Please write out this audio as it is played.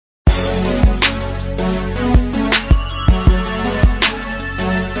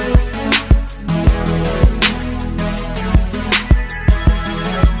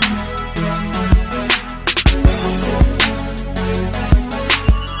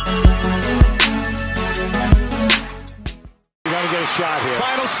get a shot here.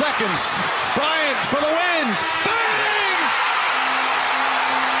 Final seconds. Bryant for the win. Bang!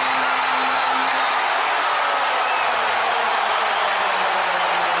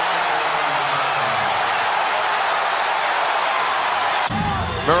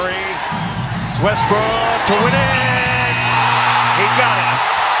 Murray, Westbrook to win it. He got it.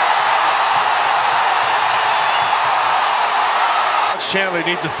 Chandler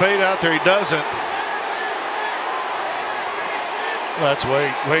needs a fade out there. He doesn't. That's way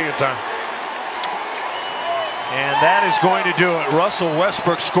in time. And that is going to do it. Russell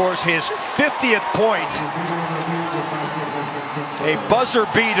Westbrook scores his 50th point. A buzzer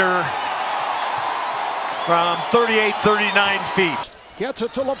beater from 39 feet. Gets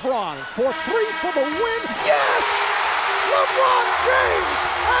it to LeBron for three for the win. Yes! LeBron James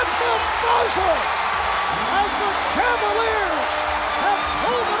at the buzzer as the Cavaliers have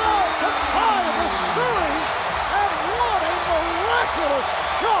pulled it out to tie the series. And what a miraculous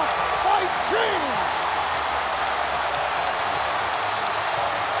shot by James!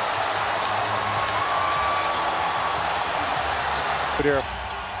 Here.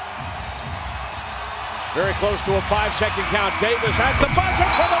 Very close to a 5-second count. Davis at the buzzer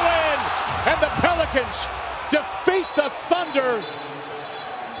for the win. And the Pelicans defeat the Thunder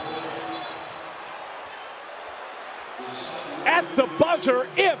at the buzzer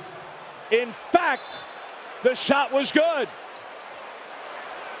if, in fact, the shot was good.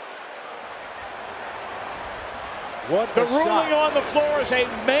 What the ruling on the floor is a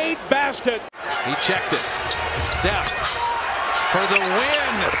made basket. He checked it. Steph for the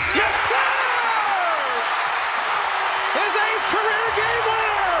win. Yes, sir! His 8th career game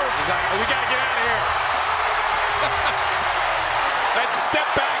winner! We got to get out of here. That step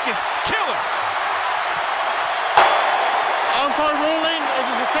back is killer. Encore ruling is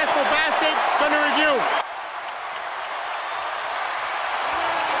a successful basket. Under review.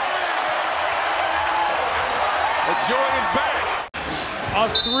 The joy is back. A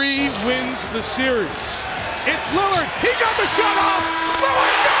 3 wins the series. It's Lillard. He got the shot off.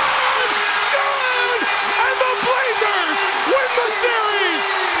 Lillard, good! Good! And the Blazers win the series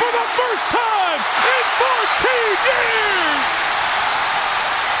for the first time in 14 years!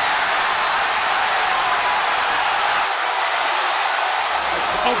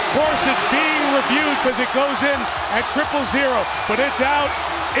 Of course, it's being reviewed because it goes in at 0-0, but it's out,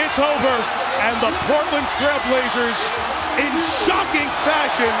 it's over, and the Portland Trail Blazers, in shocking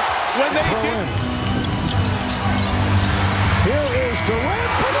fashion, when they did. Here is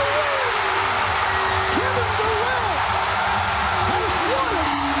Durant for the win! Kevin Durant has won it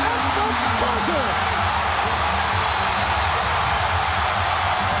at the buzzer!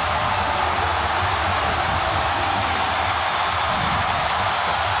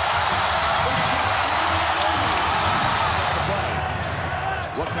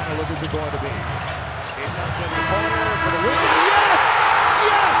 What kind of look is it going to be? It comes in the corner for the win. Yes!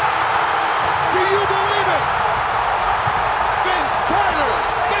 Yes! Do you believe it? Vince Carter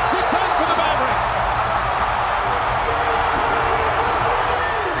gets it done for the Mavericks.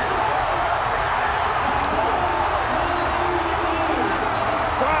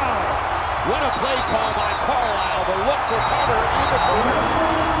 Wow! What a play call by Carlisle. The look for Carter in the corner.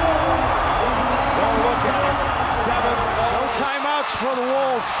 Don't look at it. 7-0. No timeouts for the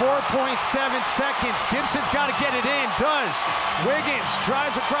Wolves. 4.7 seconds. Gibson's got to get it in. Does. Wiggins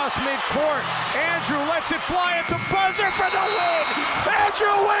drives across midcourt. Andrew lets it fly at the buzzer for the win.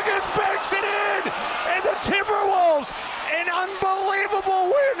 Andrew Wiggins banks it in. And the Timberwolves, an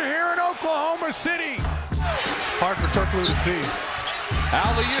unbelievable win here in Oklahoma City. Hard for Turkoglu to see.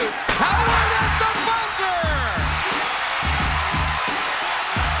 Alley-oop. Howard at the buzzer!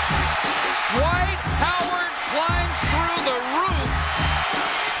 Dwight Howard climbs through the roof.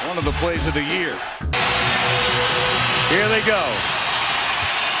 One of the plays of the year. Here they go.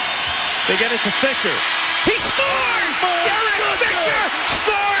 They get it to Fisher. He scores! Derek Fisher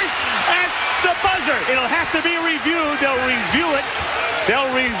scores at the buzzer. It'll have to be reviewed. They'll review it.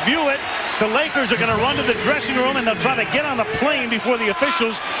 They'll review it. The Lakers are going to run to the dressing room and they'll try to get on the plane before the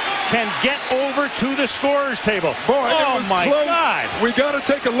officials can get over to the scorer's table. Boy, oh it was my close. God. We got to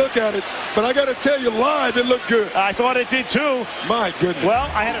take a look at it, but I got to tell you, live, it looked good. I thought it did too. My goodness. Well,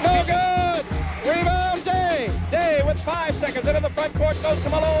 I had a no good. Rebound, Day. Day with 5 seconds into the front court, goes to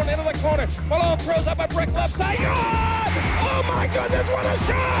Malone into the corner. Malone throws up a brick left side. Good! Oh my goodness, what a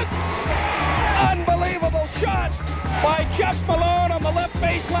shot! Unbelievable shot by Jeff Malone on the left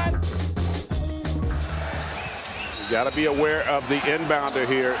baseline. Got to be aware of the inbounder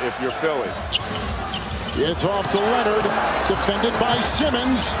here if you're Philly. It's off to Leonard, defended by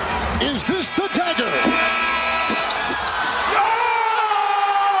Simmons. Is this the dagger? Oh!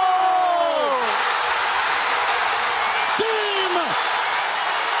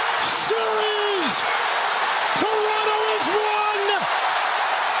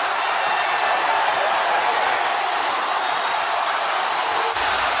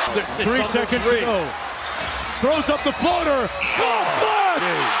 3 seconds to go. Throws up the floater. Golf blast!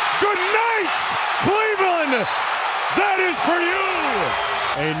 Good night, Cleveland! That is for you!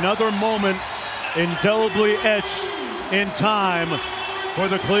 Another moment indelibly etched in time for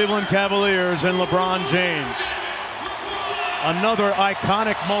the Cleveland Cavaliers and LeBron James. Another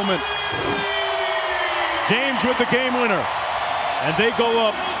iconic moment. James with the game winner. And they go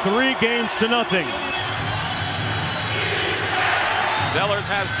up 3 games to nothing. Zellers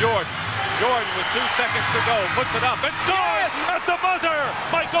has Jordan. Jordan with 2 seconds to go. Puts it up and scores at the buzzer.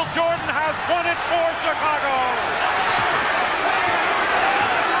 Michael Jordan has won it for Chicago.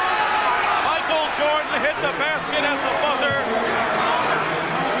 Michael Jordan hit the basket at the buzzer.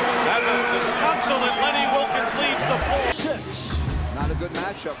 As a disconsolate Lenny Wilkens leads the floor. 6. Not a good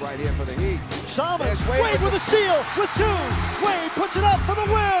matchup right here for the Heat. Salmon, Wade with a steal, with 2. Wade puts it up for the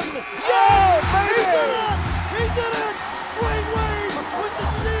win. Yeah, baby! He did it! He did it! Dwayne Wade with the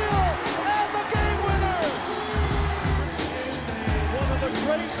steal and the game winner. One of the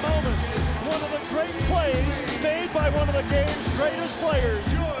great moments, one of the great plays made by one of the game's greatest players.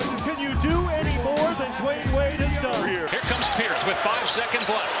 Can you do any more than Dwayne Wade has done? Here comes Pierce with 5 seconds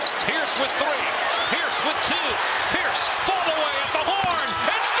left. Pierce with 3. Pierce with 2. Pierce fall away at the horn.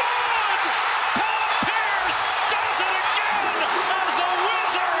 It's good! Paul Pierce does it again as the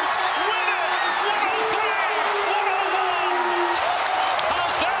Wizards win it. 103-101.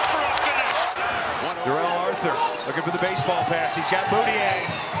 How's that for a finish? Darrell Arthur looking for the baseball pass. He's got Moutier.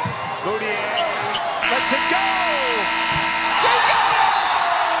 Moutier lets it go. He got it!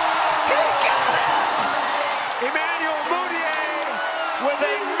 He got it! Emmanuel Moutier with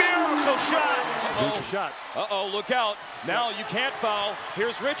a miracle shot. Uh-oh, look out. Now you can't foul.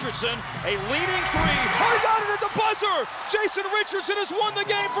 Here's Richardson, a leading 3. Oh, he got it at the buzzer! Jason Richardson has won the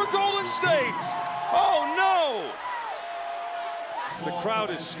game for Golden State. Oh, no! The crowd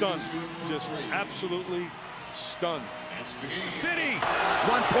is stunned, just absolutely stunned. City.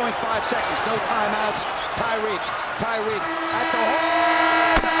 1.5 seconds, no timeouts. Tyreek at the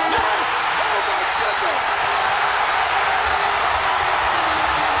horn. Yes! Oh my goodness!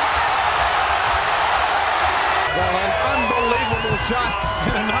 Well, an unbelievable shot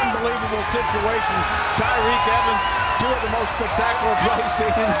in an unbelievable situation. Tyreek Evans, 2 of the most spectacular plays to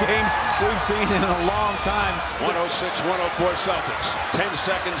end games we've seen in a long time. 106-104 Celtics. 10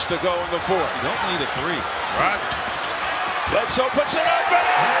 seconds to go in the 4th. You don't need a 3. Right. Bledsoe puts it up and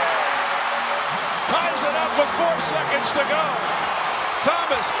ties it up with 4 seconds to go.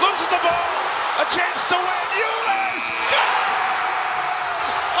 Thomas loses the ball. A chance to win. Ulis.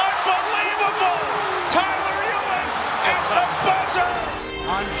 Unbelievable. Tyler Ulis at the buzzer.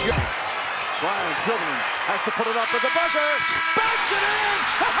 On Bryant dribbling, has to put it up with the buzzer. Banks it in!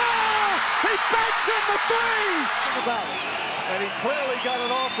 He banks in the 3! And he clearly got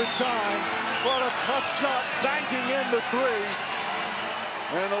it off in time. What a tough shot, banking in the 3.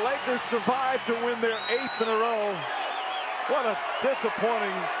 And the Lakers survived to win their 8th in a row. What a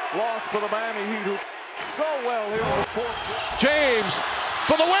disappointing loss for the Miami Heat, who so well here in the 4th. James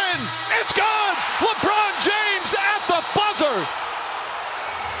for the win. It's good. LeBron James at the buzzer.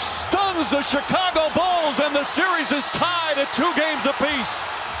 Stuns the Chicago Bulls, and the series is tied at 2 games apiece.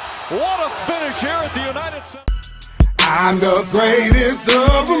 What a finish here at the United Center. I'm the greatest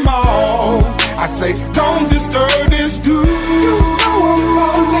of them all. I say, don't disturb this dude. You know I'm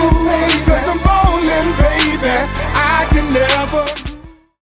wrong.